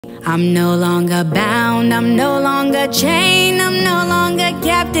I'm no longer bound, I'm no longer chained, I'm no longer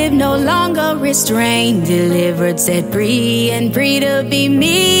captive, no longer restrained. Delivered, set free, and free to be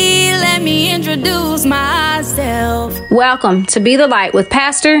me. Let me introduce myself. Welcome to Be the Light with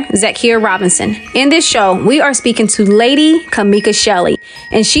Pastor Zakia Robinson. In this show, we are speaking to Lady Cameika Shelley,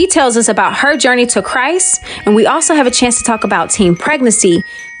 and she tells us about her journey to Christ. And we also have a chance to talk about teen pregnancy,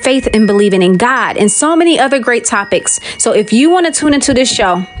 faith and believing in God, and so many other great topics. So if you want to tune into this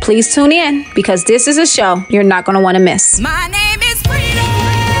show, please tune in, because this is a show you're not going to want to miss. My name is Freedom.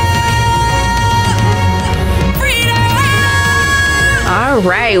 All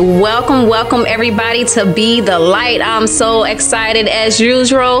right. Welcome everybody to Be the Light. I'm so excited as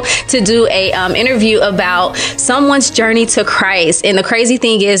usual to do a interview about someone's journey to Christ. And the crazy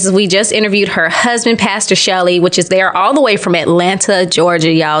thing is we just interviewed her husband, Pastor Shelley, which is there all the way from Atlanta,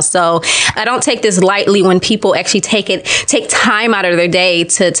 Georgia, y'all. So I don't take this lightly when people actually take time out of their day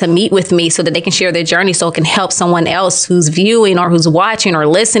to meet with me so that they can share their journey, so it can help someone else who's viewing or who's watching or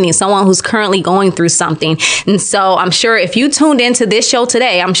listening, someone who's currently going through something. And so I'm sure if you tuned into this show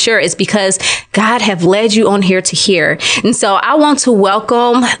today, I'm sure it's because God have led you on here to hear. And so I want to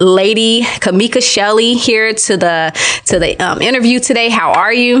welcome Lady Cameika Shelley here to the interview today. How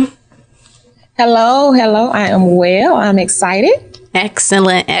are you? Hello. I am well. I'm excited.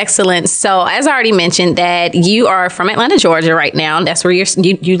 Excellent. So as I already mentioned, that you are from Atlanta, Georgia right now. That's where you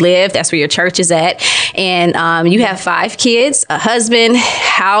live. That's where your church is at. And you have 5 kids, a husband.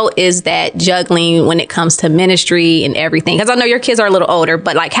 How is that juggling when it comes to ministry and everything? Because I know your kids are a little older,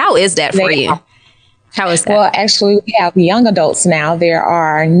 but like, how is that for you? How is that? Well, actually, we have young adults now. There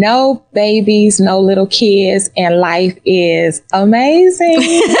are no babies, no little kids, and life is amazing.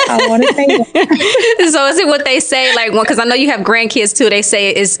 I want to say that. So is it what they say? Like, because I know you have grandkids too. They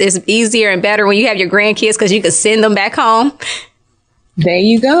say it's easier and better when you have your grandkids because you can send them back home. There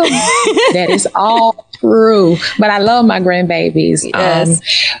you go. That is all true. But I love my grandbabies. Yes.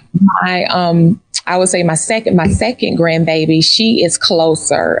 I would say my second grandbaby, she is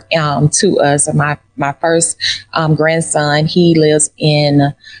closer to us. My first grandson, he lives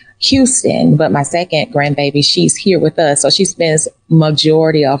in Houston, but my second grandbaby, she's here with us. So she spends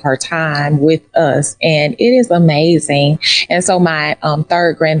majority of her time with us, and it is amazing. And so my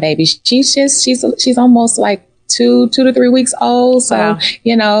third grandbaby, she's almost like 2 to 3 weeks old. So, wow.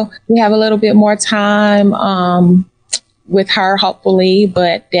 You know, we have a little bit more time with her, hopefully,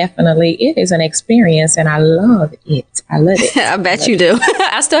 but definitely it is an experience, and I love it. I bet you do.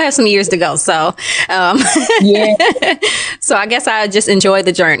 I still have some years to go. So, yeah. So I guess I just enjoy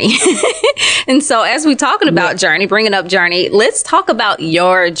the journey. And so as we're talking about journey, bringing up journey, let's talk about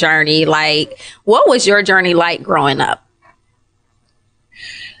your journey. Like, what was your journey like growing up?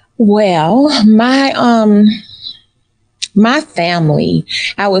 Well, my family,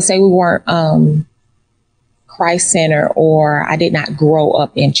 I would say we weren't, Christ Center, or I did not grow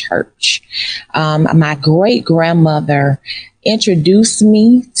up in church. My great grandmother introduced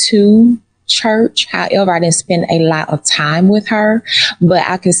me to church. However, I didn't spend a lot of time with her, but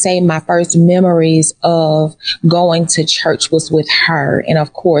I could say my first memories of going to church was with her. And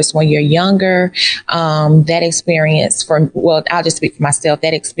of course, when you're younger, that experience I'll just speak for myself.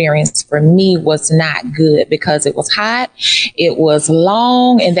 That experience for me was not good because it was hot. It was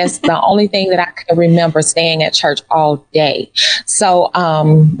long. And that's the only thing that I can remember, staying at church all day. So,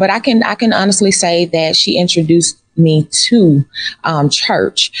 but I can honestly say that she introduced me to,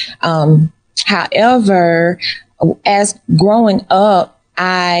 church. However, as growing up,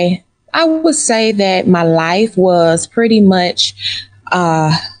 I would say that my life was pretty much,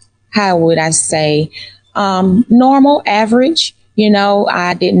 how would I say, normal, average. You know,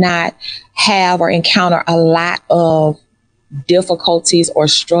 I did not have or encounter a lot of difficulties or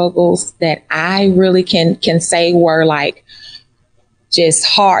struggles that I really can say were like just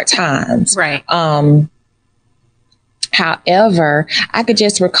hard times. Right. However, I could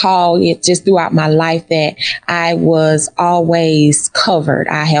just recall it just throughout my life that I was always covered.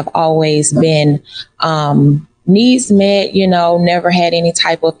 I have always been needs met, you know, never had any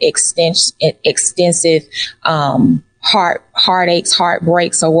type of extensive heartaches,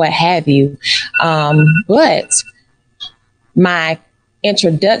 heartbreaks, or what have you. But my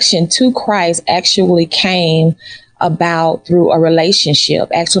introduction to Christ actually came about through a relationship.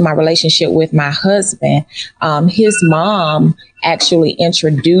 Actually, my relationship with my husband, his mom actually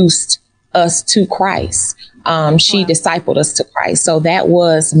introduced us to Christ. She discipled us to Christ. So that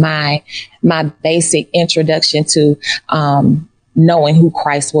was my basic introduction to knowing who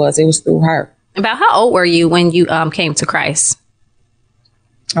Christ was. It was through her. About how old were you when you came to Christ?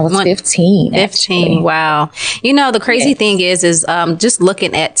 I was 15. 15. Actually. Wow. You know, the crazy thing is just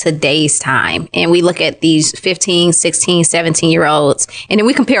looking at today's time, and we look at these 15, 16, 17-year-olds, and then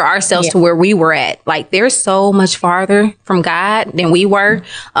we compare ourselves to where we were at. Like, they're so much farther from God than we were,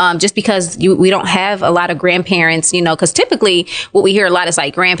 just because we don't have a lot of grandparents, you know, because typically what we hear a lot is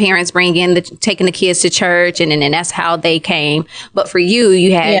like grandparents taking the kids to church, and then that's how they came. But for you,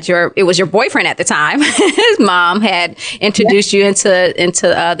 you had it was your boyfriend at the time. His mom had introduced you into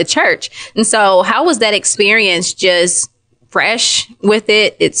the church. And so how was that experience? Just fresh with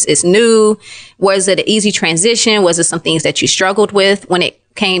it? It's new. Was it an easy transition? Was it some things that you struggled with when it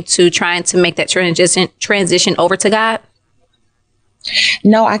came to trying to make that transition over to God?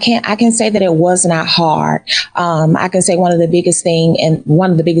 No, I can say that it was not hard. I can say one of the biggest things and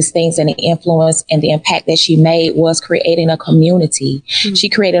the influence and the impact that she made was creating a community. Mm-hmm. She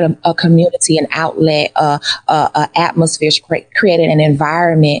created a community, an outlet, a atmosphere, created an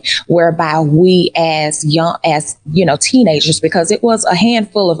environment whereby we as teenagers, because it was a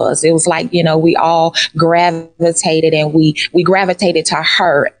handful of us. It was like, we all gravitated and we gravitated to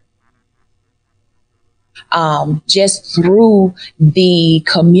her. Just through the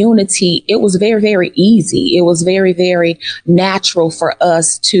community, it was very, very easy. It was very, very natural for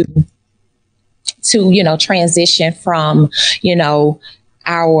us to transition from,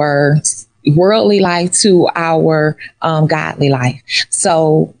 our worldly life to our godly life.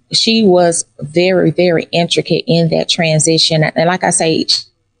 So she was very, very intricate in that transition. And like I say,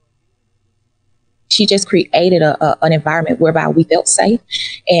 she just created an environment whereby we felt safe,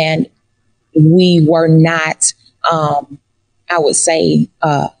 and we were not, I would say,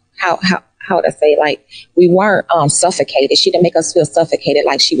 how would I say, like, we weren't suffocated. She didn't make us feel suffocated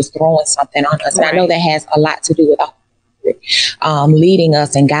like she was throwing something on us. Right. And I know that has a lot to do with leading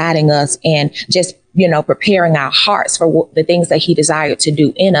us and guiding us and just, preparing our hearts for the things that he desired to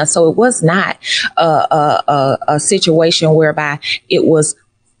do in us. So it was not a situation whereby it was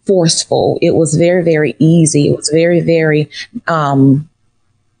forceful. It was very, very easy. It was very, very,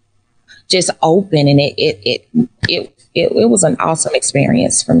 just open, and it was an awesome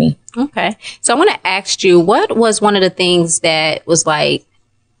experience for me. Okay. So I want to ask you, what was one of the things that was like,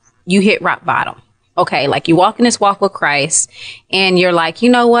 you hit rock bottom? Okay. Like, you walk in this walk with Christ and you're like, you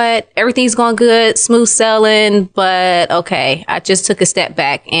know what? Everything's going good, smooth sailing, but okay, I just took a step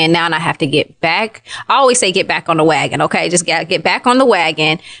back and now I have to get back. I always say get back on the wagon. Okay. Just got to get back on the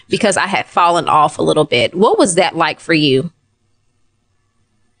wagon because I had fallen off a little bit. What was that like for you?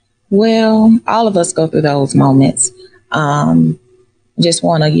 Well, all of us go through those moments. Just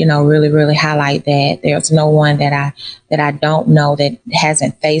want to, really, really highlight that there's no one that I don't know that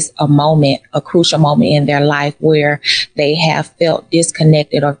hasn't faced a crucial moment in their life where they have felt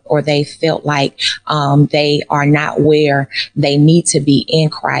disconnected or they felt like they are not where they need to be in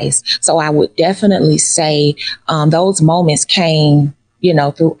Christ. So I would definitely say those moments came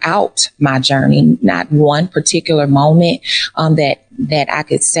throughout my journey, not one particular moment that I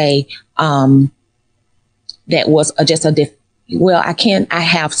could say that was I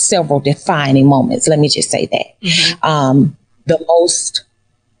have several defining moments. Let me just say that. Mm-hmm. The most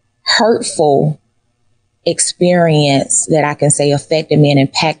hurtful experience that I can say affected me and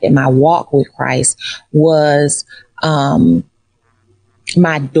impacted my walk with Christ was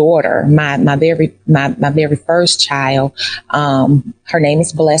my daughter, my very first child. Her name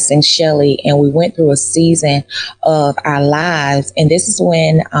is Blessing Shelley, and we went through a season of our lives. And this is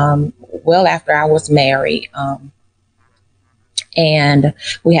when, well after I was married, and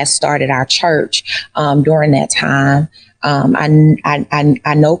we had started our church. During that time,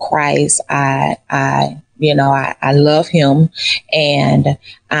 I know Christ. I love him, and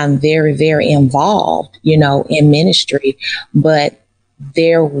I'm very, very involved, in ministry, but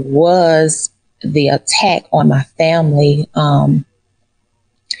there was the attack on my family,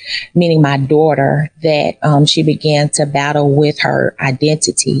 meaning my daughter, that she began to battle with her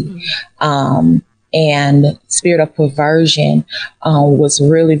identity. And spirit of perversion was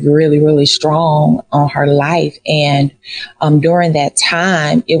really, really, really strong on her life. And during that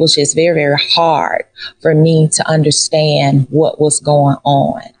time, it was just very, very hard for me to understand what was going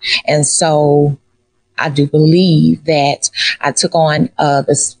on. And so I do believe that I took on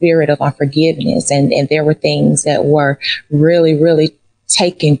the spirit of unforgiveness, and there were things that were really, really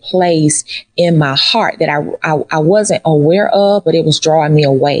taking place in my heart that I wasn't aware of, but it was drawing me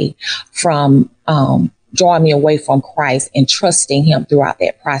away from Christ and trusting him throughout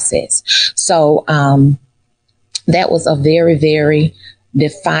that process. So that was a very, very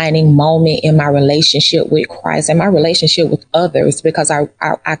defining moment in my relationship with Christ and my relationship with others, because I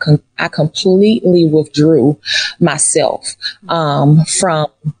completely withdrew myself from,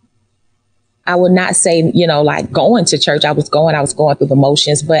 I would not say, like going to church. I was going through the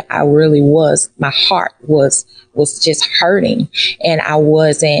motions, but I really was, my heart was just hurting, and I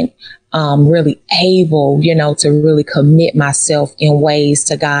wasn't really able, to really commit myself in ways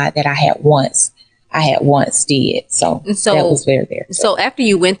to God that I had once did. So that was very, very good. So after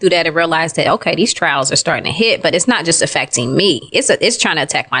you went through that and realized that, okay, these trials are starting to hit, but it's not just affecting me. It's trying to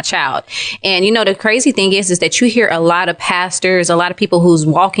attack my child. And, the crazy thing is that you hear a lot of pastors, a lot of people who's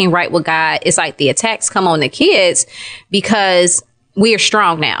walking right with God. It's like the attacks come on the kids because we are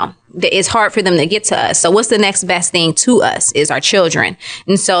strong now. It's hard for them to get to us. So what's the next best thing to us is our children.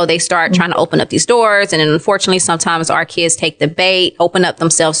 And so they start trying to open up these doors. And then unfortunately, sometimes our kids take the bait, open up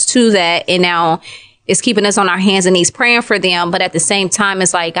themselves to that. And now it's keeping us on our hands and knees praying for them. But at the same time,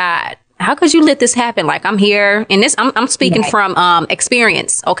 it's like, God, how could you let this happen? Like, I'm here, and this, I'm speaking from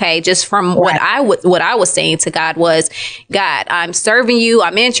experience. Okay. Just from what I was saying to God was, God, I'm serving you.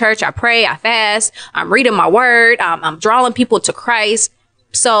 I'm in church. I pray. I fast. I'm reading my word. I'm drawing people to Christ.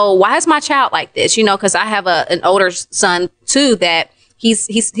 So why is my child like this? Because I have an older son too, that he's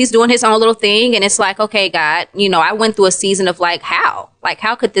doing his own little thing. And it's like, okay, God, I went through a season of how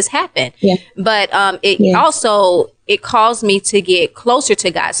could this happen? Yeah. But it caused me to get closer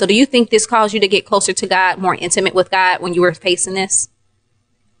to God. So do you think this caused you to get closer to God, more intimate with God when you were facing this?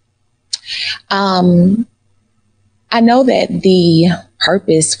 I know that the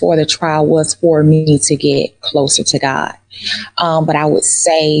purpose for the trial was for me to get closer to God. But I would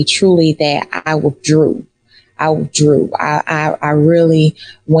say truly that I withdrew. I really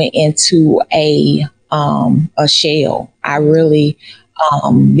went into a shell. I really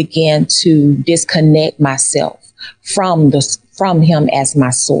began to disconnect myself from him as my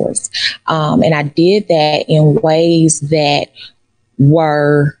source. And I did that in ways that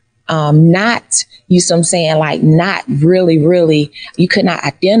were not, not really, you could not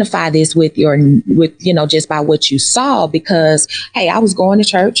identify this with just by what you saw, because, hey, I was going to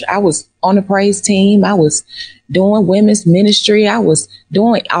church. I was on the praise team. I was doing women's ministry. I was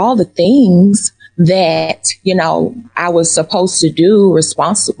doing all the things that, I was supposed to do,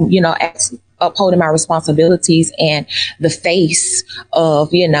 responsible, as upholding my responsibilities and the face of,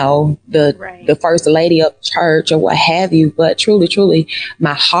 the first lady of church or what have you. But truly,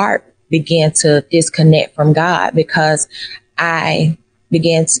 my heart began to disconnect from God, because I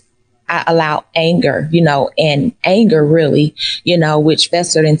allowed anger, and anger really, which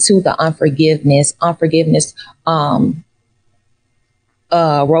festered into the unforgiveness,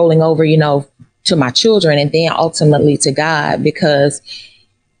 rolling over, to my children, and then ultimately to God, because,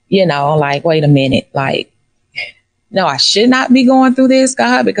 wait a minute, no, I should not be going through this,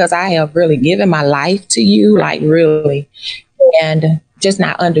 God, because I have really given my life to you, really, and just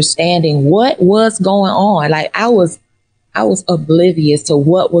not understanding what was going on. I was oblivious to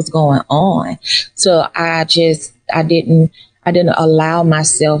what was going on. So I didn't allow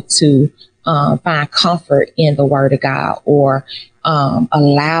myself to find comfort in the word of God, or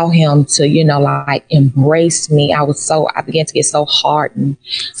allow him to, embrace me. I began to get so hardened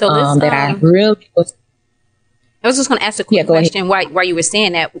that I really was. I was just going to ask a quick question while you were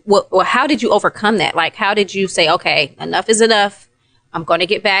saying that. How did you overcome that? How did you say, okay, enough is enough? I'm going to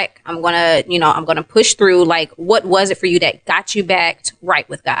get back. I'm going to, I'm going to push through. What was it for you that got you back right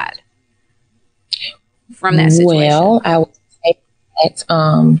with God from that situation? Well, I would say that,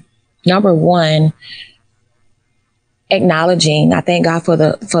 number one, acknowledging, I thank God for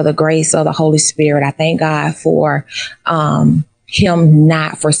the grace of the Holy Spirit. I thank God for, him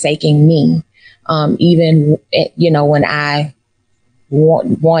not forsaking me. Even, when I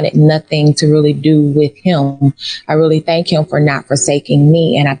wanted nothing to really do with him, I really thank him for not forsaking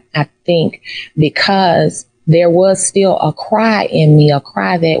me. And I think because there was still a cry in me, a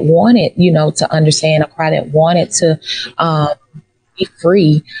cry that wanted, to understand, a cry that wanted to, be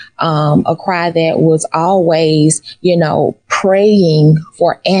free, a cry that was always, praying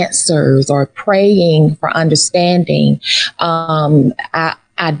for answers or praying for understanding.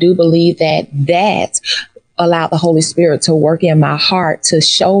 I do believe that allowed the Holy Spirit to work in my heart to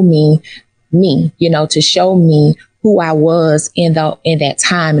show me, to show me who I was in that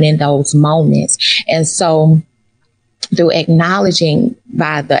time and in those moments. And so through acknowledging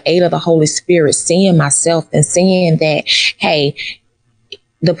by the aid of the Holy Spirit, seeing myself and seeing that, hey,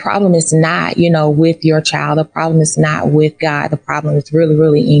 the problem is not, with your child. The problem is not with God. The problem is really,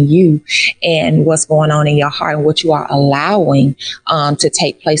 really in you and what's going on in your heart and what you are allowing to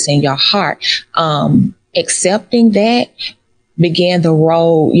take place in your heart. Accepting that began the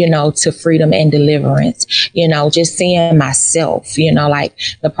road, to freedom and deliverance, just seeing myself, like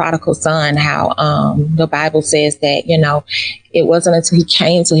the prodigal son, how the Bible says that, it wasn't until he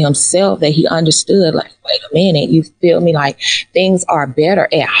came to himself that he understood, like, wait a minute, you feel me? Like, things are better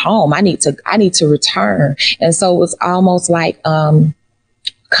at home. I need to return. And so it was almost like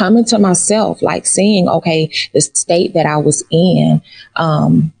coming to myself, like seeing, okay, the state that I was in,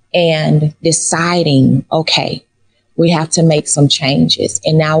 and deciding, okay, we have to make some changes.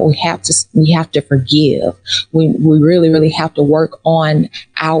 And now we have to forgive. We really, really have to work on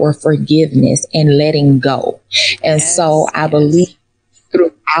our forgiveness and letting go. And so I believe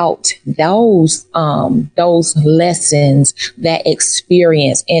throughout those lessons, that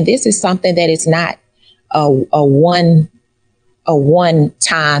experience, and this is something that is not a one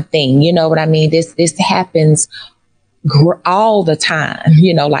time thing. You know what I mean? This happens all the time,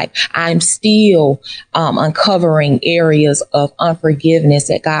 like I'm still uncovering areas of unforgiveness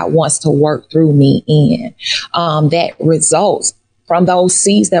that God wants to work through me in, that results from those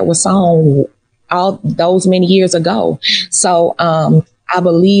seeds that were sown all those many years ago. So I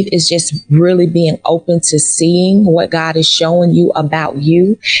believe it's just really being open to seeing what God is showing you about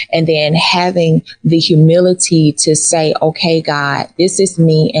you, and then having the humility to say, okay, God, this is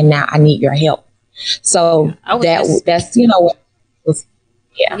me, and now I need your help. So that's,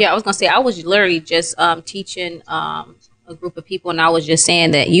 yeah. Yeah, I was going to say, I was literally just teaching a group of people, and I was just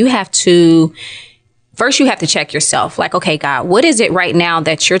saying that you have to check yourself. Like, okay, God, what is it right now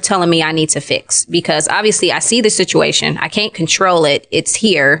that you're telling me I need to fix? Because obviously I see the situation. I can't control it. It's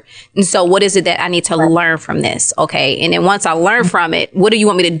here. And so what is it that I need to learn from this? Okay. And then once I learn from it, what do you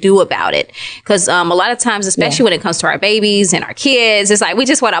want me to do about it? Because a lot of times, especially when it comes to our babies and our kids, it's like we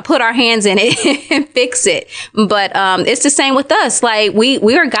just want to put our hands in it and fix it. But it's the same with us. Like we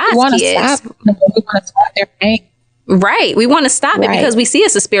are God's kids. We want to stop their pain. Right. We want to stop it because we see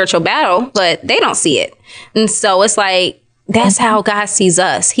it's a spiritual battle, but they don't see it. And so it's like, that's how God sees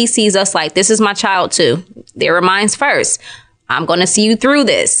us. He sees us like, this is my child too. They were mine first. I'm going to see you through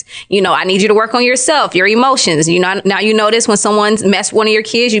this. I need you to work on yourself, your emotions. Now you notice when someone's messed with one of your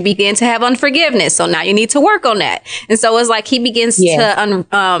kids, you begin to have unforgiveness. So now you need to work on that. And so it's like he begins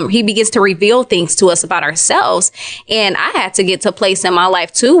to reveal things to us about ourselves. And I had to get to a place in my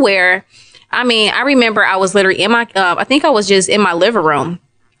life too, where I remember I was literally in I think I was just in my living room,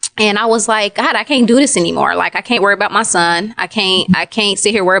 and I was like, God, I can't do this anymore. Like, I can't worry about my son. I can't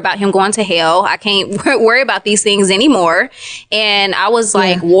sit here worry about him going to hell. I can't worry about these things anymore. And I was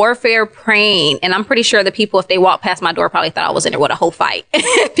like warfare praying. And I'm pretty sure the people, if they walked past my door, probably thought I was in there with a whole fight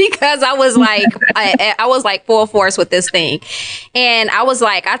because I was like, I was like full force with this thing. And I was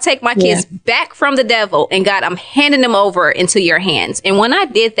like, I take my kids back from the devil, and God, I'm handing them over into your hands. And when I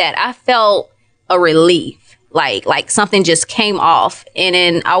did that, I felt a relief. Like something just came off, and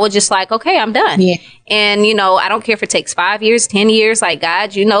then I was just like, okay, I'm done. Yeah. And, I don't care if it takes 5 years, 10 years, like,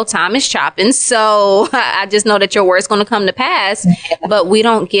 God, time is chopping. So I just know that your word's going to come to pass, but we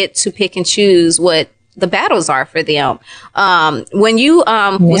don't get to pick and choose what the battles are for them. When you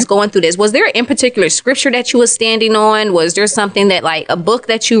was going through this, was there in particular scripture that you was standing on? Was there something that, like, a book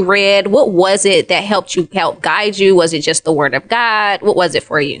that you read? What was it that helped guide you? Was it just the word of God? What was it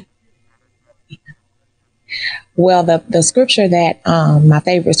for you? Well, the scripture that, my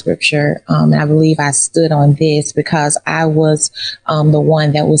favorite scripture, and I believe I stood on this because I was, the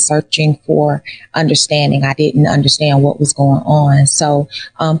one that was searching for understanding. I didn't understand what was going on. So,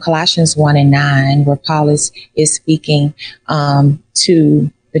 Colossians 1:9, where Paul is speaking,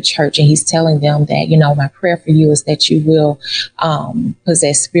 to the church, and he's telling them that, my prayer for you is that you will,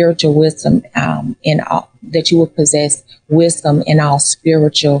 possess spiritual wisdom, that you will possess wisdom in all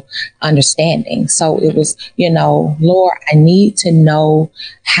spiritual understanding. So it was, Lord, I need to know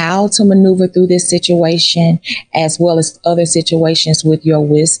how to maneuver through this situation as well as other situations with your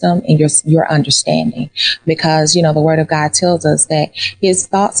wisdom and your understanding. Because, the word of God tells us that his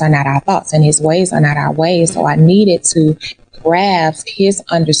thoughts are not our thoughts and his ways are not our ways. So I needed to grasp his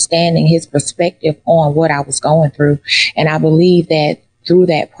understanding, his perspective on what I was going through. And I believe that through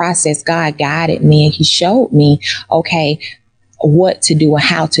that process, God guided me and he showed me, okay, what to do and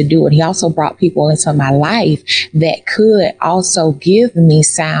how to do it. He also brought people into my life that could also give me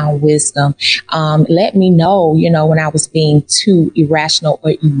sound wisdom. Let me know, when I was being too irrational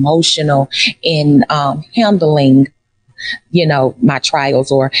or emotional in handling my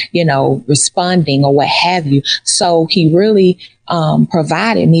trials or, responding or what have you. So he really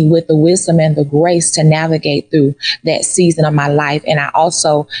provided me with the wisdom and the grace to navigate through that season of my life. And I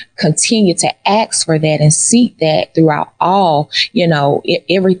also continue to ask for that and seek that throughout all,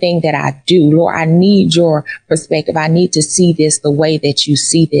 everything that I do. Lord, I need your perspective. I need to see this the way that you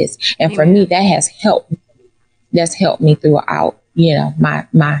see this. And for me, that has helped. That's helped me throughout, my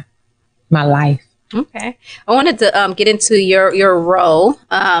life. Okay. I wanted to get into your role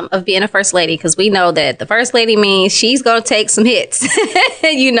of being a first lady, because we know that the first lady means she's going to take some hits.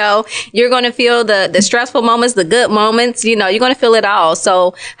 You're going to feel the stressful moments, the good moments, you're going to feel it all.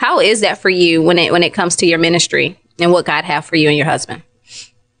 So how is that for you when it comes to your ministry and what God have for you and your husband?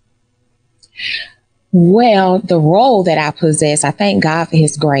 Well, the role that I possess, I thank God for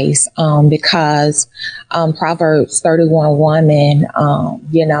his grace, because Proverbs 31 woman,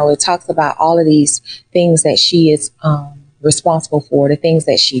 it talks about all of these things that she is responsible for, the things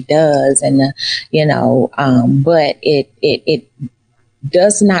that she does, and but it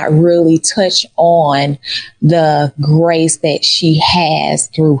does not really touch on the grace that she has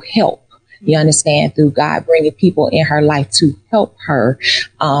through help. You understand, through God bringing people in her life to help her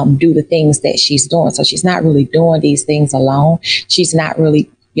do the things that she's doing. So she's not really doing these things alone. She's not really,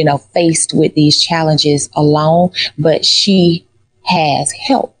 faced with these challenges alone, but she has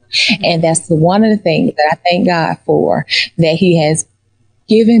help. And that's one of the things that I thank God for, that he has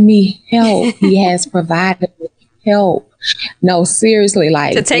given me help. He has provided me help. No, seriously,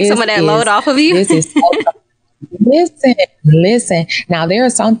 like to take some of that load off of you. This is Listen. Now, there are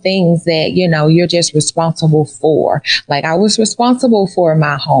some things that, you're just responsible for. Like, I was responsible for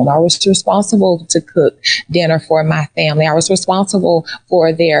my home. I was responsible to cook dinner for my family. I was responsible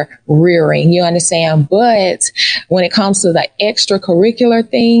for their rearing. You understand? But when it comes to the extracurricular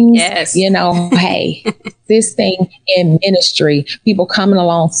things, yes. Hey, this thing in ministry, people coming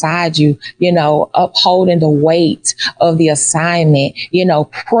alongside you, upholding the weight of the assignment,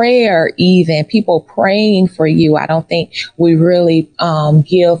 prayer, even people praying for you. I don't think we really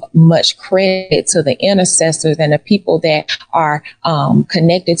give much credit to the intercessors and the people that are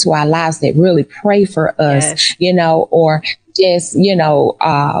connected to our lives that really pray for us, yes. Or just,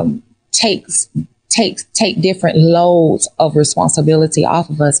 take different loads of responsibility off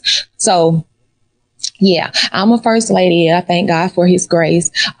of us. So yeah, I'm a first lady. I thank God for his grace.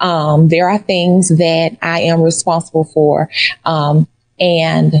 There are things that I am responsible for.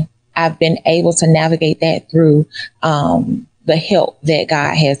 And I've been able to navigate that through the help that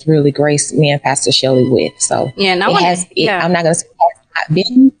God has really graced me and Pastor Shelley with. So yeah, and I'm not going to say it's not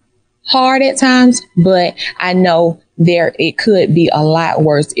been hard at times, but I know it could be a lot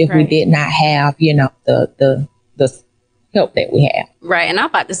worse if we did not have, the help that we have. Right. And I'm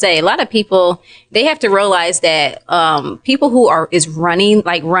about to say, a lot of people, they have to realize that people who are running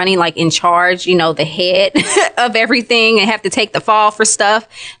like in charge, the head of everything, and have to take the fall for stuff.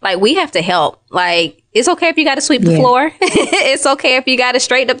 Like, we have to help. Like, it's okay if you got to sweep the floor. It's okay if you got to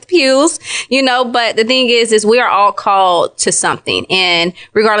straighten up the pews, but the thing is we are all called to something. And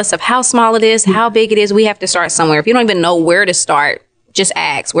regardless of how small it is, how big it is, we have to start somewhere. If you don't even know where to start, just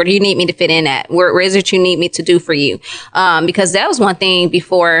ask, where do you need me to fit in at? Where is it you need me to do for you? Because that was one thing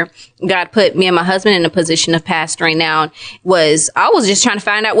before God put me and my husband in a position of pastoring now, I was just trying to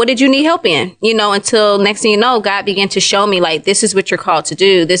find out, what did you need help in? Until next thing you know, God began to show me, like, this is what you're called to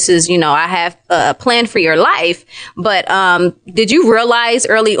do. This is, I have a plan for your life. But did you realize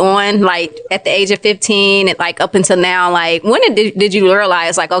early on, like at the age of 15 and like up until now, like when did you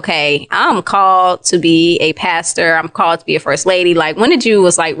realize, like, okay, I'm called to be a pastor. I'm called to be a first lady. Like, when did you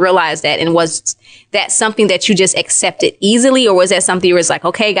realize that? And was that something that you just accepted easily? Or was that something you was like,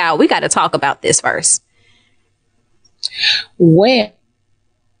 okay, God, we got to talk about this first? Well,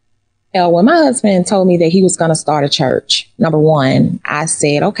 when my husband told me that he was going to start a church, number one, I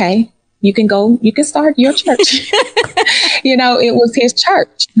said, okay, you can start your church. It was his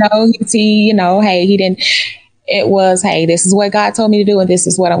church. It was, hey, this is what God told me to do, and this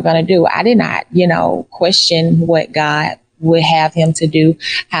is what I'm going to do. I did not, question what God would have him to do.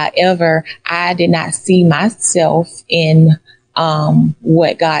 However, I did not see myself in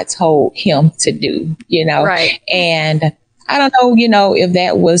what God told him to do, Right. And I don't know, if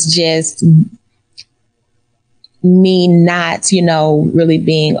that was just me not, really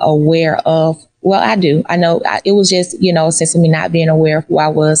being aware of Well, I do. I know it was just, a sense of me not being aware of who I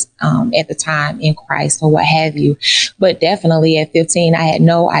was at the time in Christ or what have you. But definitely at 15, I had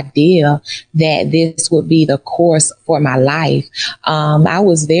no idea that this would be the course for my life. I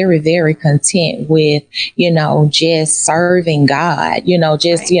was very, very content with, just serving God,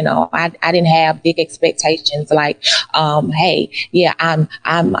 I didn't have big expectations like, hey, yeah,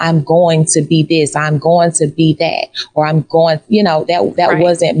 I'm going to be this, I'm going to be that, or I'm going, that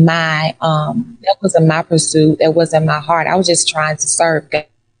wasn't my, that wasn't my pursuit. That wasn't my heart. I was just trying to serve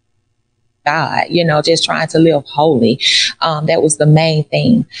God, just trying to live holy. That was the main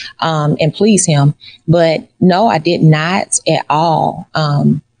thing, and please him. But no, I did not at all,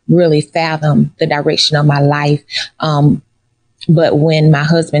 really fathom the direction of my life. But when my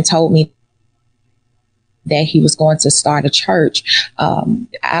husband told me that he was going to start a church,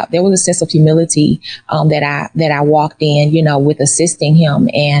 there was a sense of humility that I walked in, with assisting him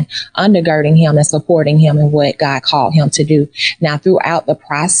and undergirding him and supporting him in what God called him to do. Now, throughout the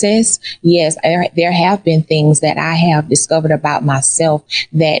process, yes, there have been things that I have discovered about myself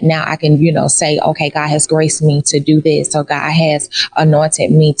that now I can, say, okay, God has graced me to do this, or God has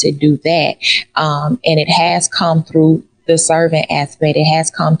anointed me to do that. And it has come through the servant aspect. It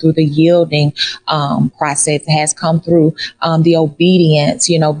has come through the yielding process. It has come through the obedience,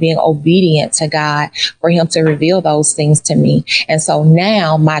 being obedient to God for him to reveal those things to me. And so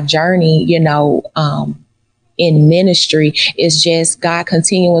now my journey, in ministry is just God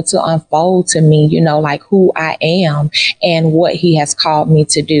continuing to unfold to me, like who I am and what he has called me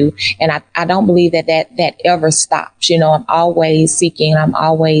to do. And I don't believe that ever stops. I'm always seeking, I'm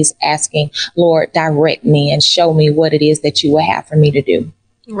always asking, Lord, direct me and show me what it is that you will have for me to do.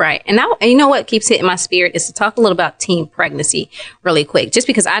 Right. And you know what keeps hitting my spirit is to talk a little about teen pregnancy really quick, just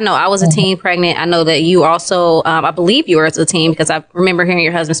because I know I was a teen pregnant. I know that you also, I believe you were as a teen, because I remember hearing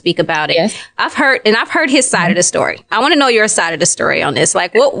your husband speak about it. Yes. I've heard his side of the story. I want to know your side of the story on this.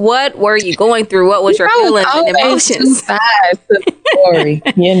 Like, what were you going through? What was your feelings and emotions? Two sides to the story.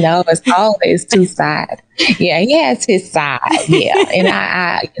 It's always two sides. Yeah, he has his side. Yeah. And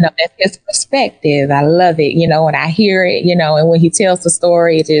I that's his perspective. I love it. When I hear it, and when he tells the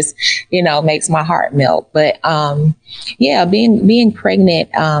story, it just, makes my heart melt. But, being pregnant,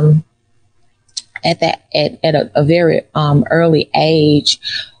 at a very, early age,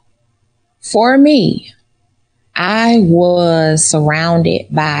 for me, I was surrounded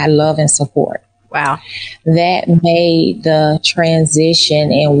by love and support. Wow. That made the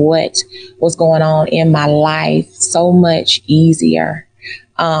transition and what was going on in my life so much easier.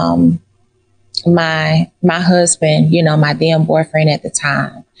 My husband, my then boyfriend at the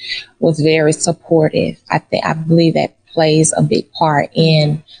time, was very supportive. I believe that plays a big part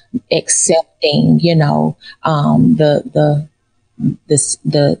in accepting,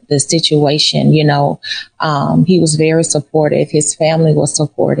 the situation, he was very supportive. His family was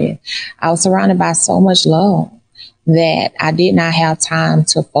supportive. I was surrounded by so much love that I did not have time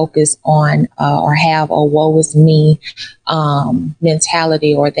to focus on or have a woe is me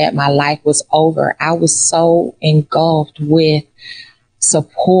mentality, or that my life was over. I was so engulfed with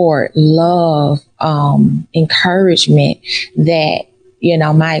support, love, encouragement that,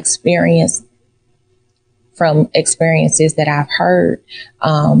 my experience from experiences that I've heard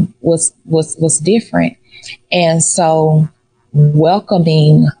was different. And so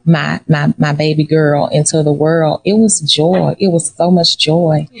welcoming my baby girl into the world, it was joy. It was so much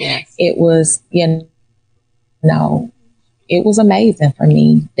joy. Yes. It was, it was amazing for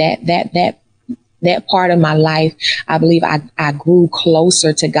me. That part of my life, I believe I grew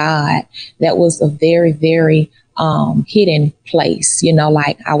closer to God. That was a very, very hidden place,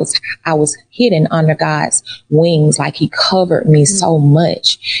 like I was hidden under God's wings, like he covered me so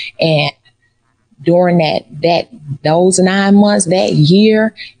much. And during those 9 months, that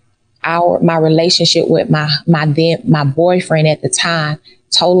year, my relationship with my boyfriend at the time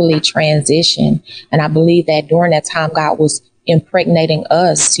totally transitioned. And I believe that during that time, God was impregnating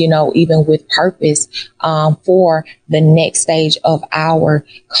us, even with purpose, for the next stage of our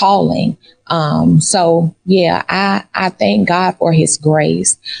calling. So yeah, I thank God for his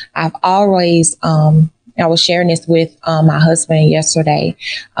grace. I've always, I was sharing this with my husband yesterday.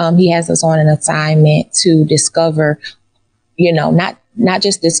 He has us on an assignment to discover, not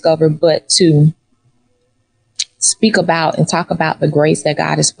just discover, but to speak about and talk about the grace that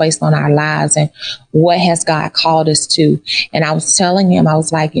God has placed on our lives and what has God called us to. And I was telling him, I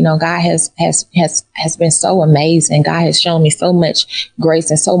was like, God has been so amazing. God has shown me so much grace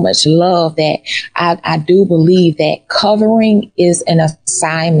and so much love that I do believe that covering is an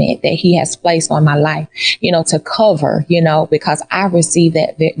assignment that he has placed on my life, to cover, because I received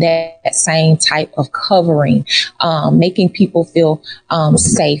that same type of covering, making people feel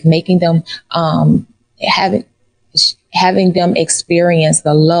safe, making them having them experience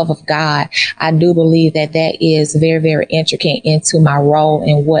the love of God. I do believe that is very, very intricate into my role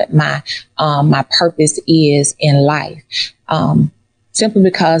and what my purpose is in life. Simply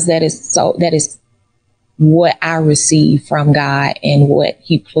because that is what I receive from God and what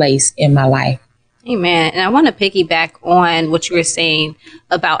he placed in my life. Amen. And I want to piggyback on what you were saying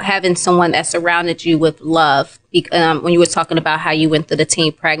about having someone that surrounded you with love. When you were talking about how you went through the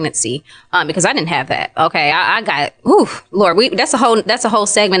teen pregnancy, because I didn't have that. Okay. I got, Lord, that's a whole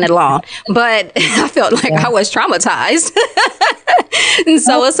segment alone, but I felt like I was traumatized. And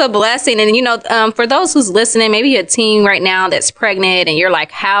so it's a blessing. And, for those who's listening, maybe you're a teen right now that's pregnant and you're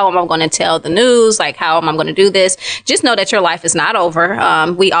like, how am I going to tell the news? Like, how am I going to do this? Just know that your life is not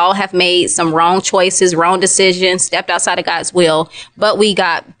over. We all have made some wrong choices, wrong decisions, stepped outside of God's will, but we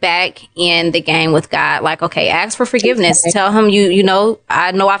got back in the game with God. Like, okay, ask for forgiveness. Tell him,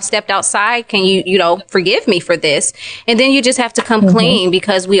 I know I've stepped outside. Can you, forgive me for this? And then you just have to come clean,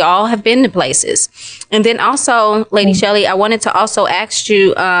 because we all have been to places. And then also, Lady Shelley, I wanted to also ask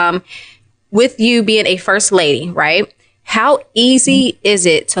you, with you being a first lady, right? How easy is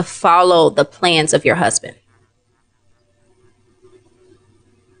it to follow the plans of your husband?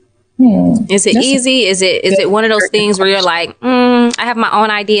 Is it easy? Is it one of those things where you're like, I have my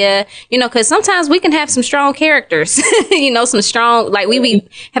own idea, because sometimes we can have some strong characters, some strong, like we be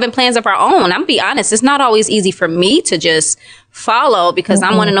having plans of our own. I'm gonna be honest. It's not always easy for me to just follow, because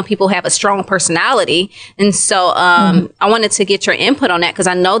I'm one of those people who have a strong personality. And so I wanted to get your input on that, because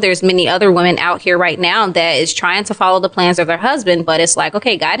I know there's many other women out here right now that is trying to follow the plans of their husband. But it's like,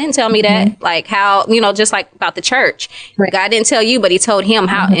 okay, God didn't tell me that. Like how, just like about the church, God didn't tell you, but he told him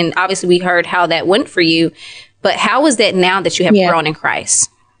how. And obviously we heard how that went for you. But how is that now that you have grown in Christ?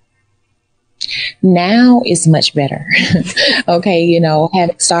 Now it's much better. Okay.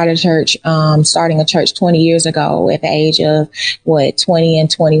 Having started starting a church 20 years ago at the age of 20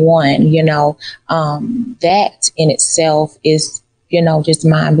 and 21, that in itself is, just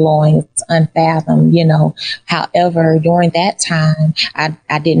mind blowing. It's unfathomed, However, during that time,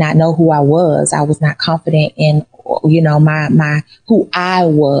 I did not know who I was. I was not confident in my who I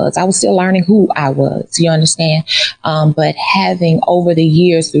was. I was still learning who I was. You understand? But having over the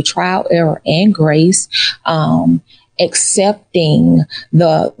years through trial, error, and grace, accepting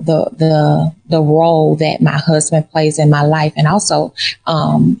the role that my husband plays in my life, and also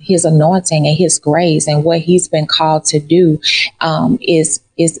his anointing and his grace and what he's been called to do, is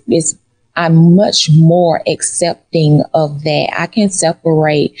I'm much more accepting of that. I can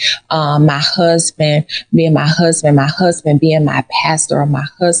separate my husband being my husband being my pastor, or my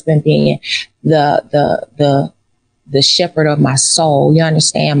husband being the shepherd of my soul. You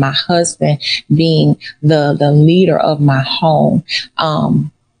understand? My husband being the leader of my home.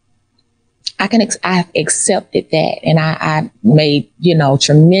 I've accepted that, and I made,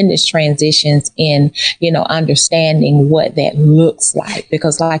 tremendous transitions in, understanding what that looks like,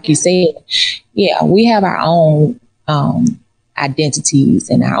 because like you said, we have our own, identities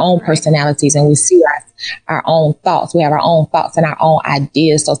and our own personalities, and we see our own thoughts. We have our own thoughts and our own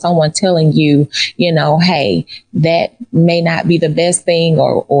ideas. So someone telling you, hey, that may not be the best thing,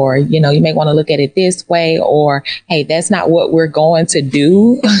 or, you may want to look at it this way, or, hey, that's not what we're going to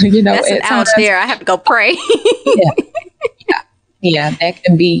do. That's an ouch there. I have to go pray. Yeah, that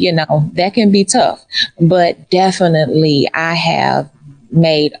can be tough, but definitely I have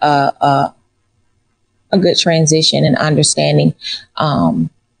made a good transition in understanding,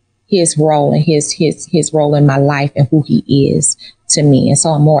 his role and his role in my life and who he is to me. And so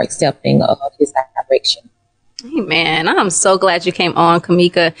I'm more accepting of his direction. Hey, man, I'm so glad you came on,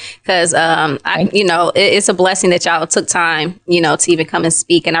 Cameika, because, it's a blessing that y'all took time, to even come and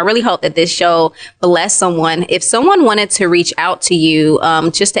speak. And I really hope that this show bless someone. If someone wanted to reach out to you,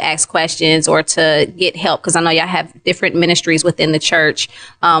 just to ask questions or to get help, because I know y'all have different ministries within the church,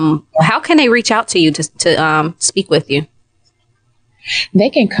 how can they reach out to you to speak with you? They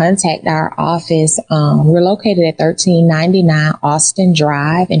can contact our office. We're located at 1399 Austin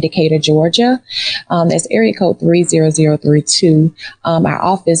Drive in Decatur, Georgia. That's area code 30032. Our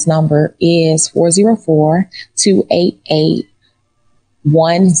office number is 404-288-4686.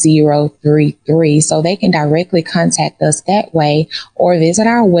 1033. So they can directly contact us that way or visit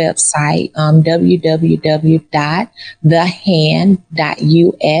our website,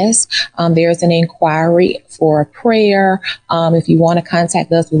 www.thehand.us. There's an inquiry for a prayer. If you want to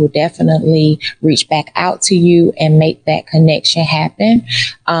contact us, we will definitely reach back out to you and make that connection happen.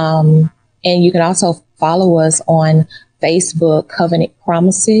 And you can also follow us on Facebook, Covenant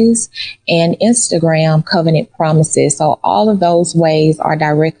Promises, and Instagram, Covenant Promises. So all of those ways are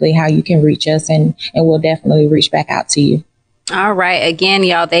directly how you can reach us, and we'll definitely reach back out to you. All right. Again,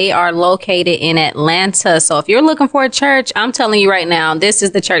 y'all, they are located in Atlanta. So if you're looking for a church, I'm telling you right now, this is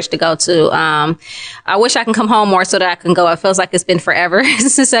the church to go to. I wish I can come home more so that I can go. It feels like it's been forever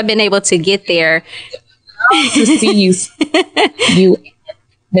since I've been able to get there. To see you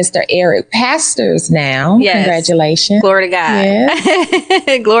Mr. Eric pastors now. Yes. Congratulations. Glory to God.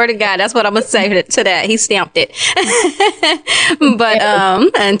 Yes. Glory to God. That's what I'm going to say to that. He stamped it. But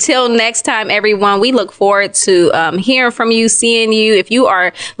until next time, everyone, we look forward to hearing from you, seeing you. If you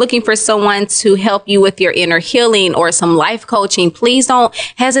are looking for someone to help you with your inner healing or some life coaching, please don't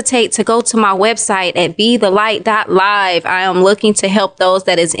hesitate to go to my website at bethelight.live. I am looking to help those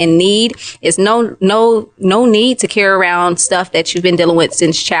that is in need. It's no need to carry around stuff that you've been dealing with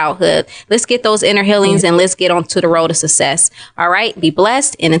since childhood. Let's get those inner healings and let's get onto the road to success. All right. Be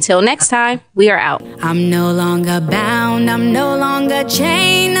blessed. And until next time, we are out. I'm no longer bound. I'm no longer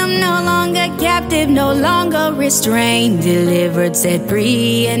chained. I'm no longer captive, no longer restrained. Delivered, set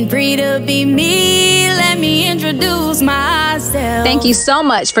free, and free to be me. Let me introduce myself. Thank you so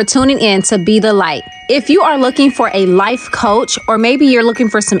much for tuning in to Be the Light. If you are looking for a life coach, or maybe you're looking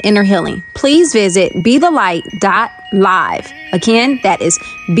for some inner healing, please visit bethelight.live. Again, that is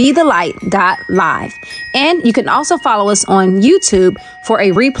bethelight.live. And you can also follow us on YouTube for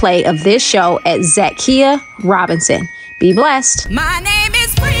a replay of this show at Zacchaeus Robinson. Be blessed. My name